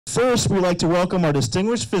First, we'd like to welcome our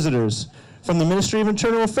distinguished visitors. From the Ministry of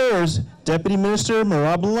Internal Affairs, Deputy Minister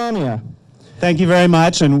Movalania. Thank you very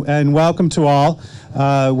much and welcome to all.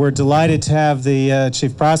 We're delighted to have the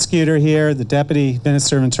Chief Prosecutor here, the Deputy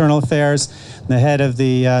Minister of Internal Affairs, the head of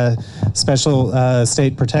the Special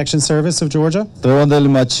State Protection Service of Georgia. დღევანდელი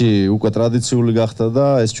მატჩი უკვე ტრადიციული გახდა და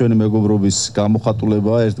ეს ჩვენი მეგობრობის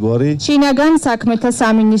გამოხატულებაა ერთგვარი. შინაგან საქმეთა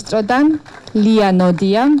სამინისტროდან ლია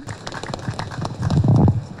ნოდია.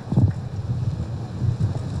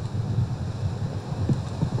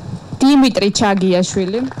 დიმიტრი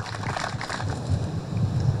ჩაგიაშვილი.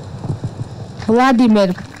 ვლადიმერ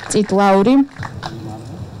წიტლაური.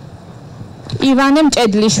 ივანე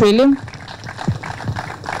მჭედლიშვილი.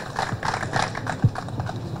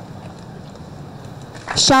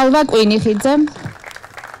 შალვა კვინიხიძე.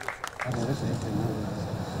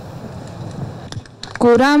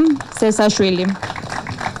 გურამ სესაშვილი.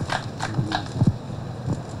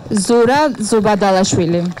 ზურა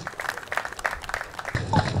ზუბადალაშვილი.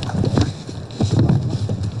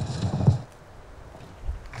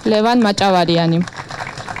 ლევან მაჭავარიანი.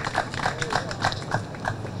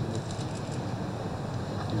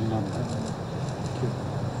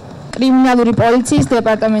 კრიმინალური პოლიციის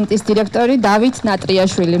დეპარტამენტის დირექტორი დავით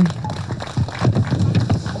ნატრიაშვილი.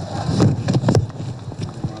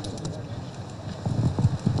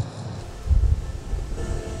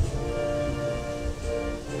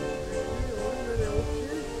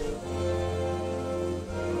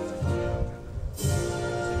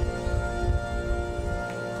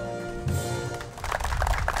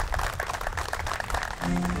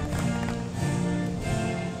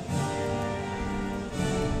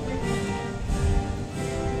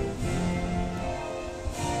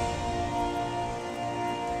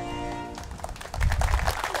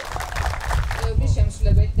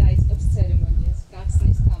 შემსრულებელი დაიწყებს ცერემონიას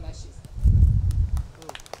გახსნის თამაშის.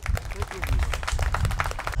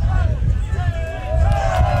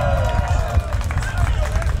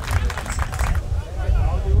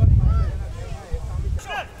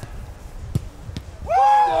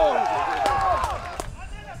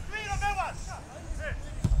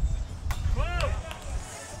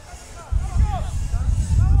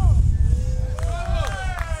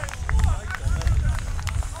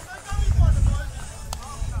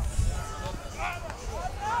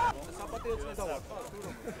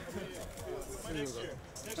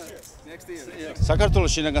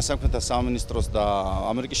 საქართველოს შინაგან საქმეთა სამინისტროს და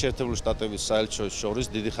ამერიკის შეერთებული შტატების საელჩოს შორის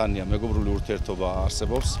დიდი ხანია მეგობრული ურთიერთობა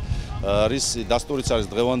არსებობს. რის დასტურიც არის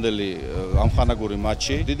დღევანდელი ამხანაგური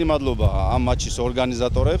მატჩი. დიდი მადლობა ამ მატჩის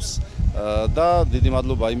ორგანიზატორებს და დიდი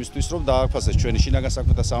მადლობა იმისთვის, რომ დააფასეს ჩვენი შინაგან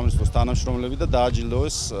საქმეთა სამინისტროს თანამშრომლები და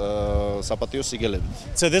დააჯილდოვეს საპატიო სიგელები.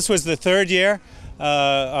 So this was the third year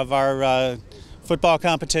of our football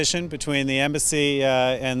competition between the embassy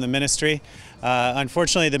and the ministry.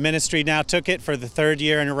 Unfortunately, the ministry now took it for the third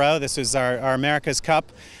year in a row. This was our America's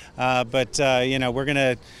Cup, but you know, we're going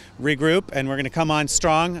to regroup and we're going to come on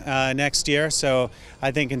strong next year. So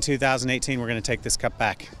I think in 2018 we're going to take this cup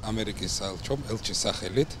back. ამერიკის საელჩომ ელჩის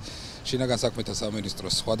სახელით შინაგან საქმეთა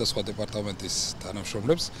სამინისტროს სხვადასხვა დეპარტამენტის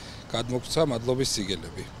თანამშრომლებს გადმოგცა მადლობის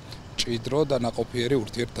სიგელები ჭიდრო და ნაყოფიერი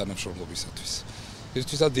ურთიერთთანამშრომლობისათვის.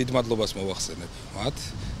 Ისთვის დიდ მადლობას მოვახსენებ მათ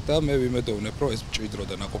და მე ვიმედოვნებ, რომ ეს ჭიდრო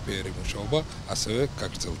და ნაყოფიერი მუშაობა ასევე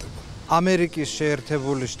გაგრძელდება. ამერიკის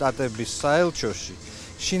შეერთებული შტატების საელჩოში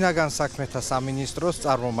შინაგან საქმეთა სამინისტროს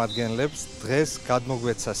წარმომადგენლებს დღეს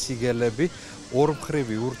გადმოგვეცა სიგელები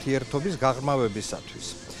ორმხრივი ურთიერთობის გაღრმავებისათვის.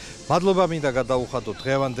 მადლობა მინდა გადაუხადოთ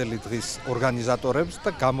დღევანდელი დღის ორგანიზატორებს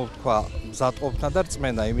და გამოვთქვა მზადყოფნა და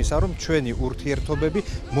რწმენა იმისა, რომ ჩვენი ურთიერთობები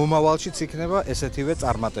მომავალშიც იქნება ესეთივე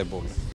წარმატებული.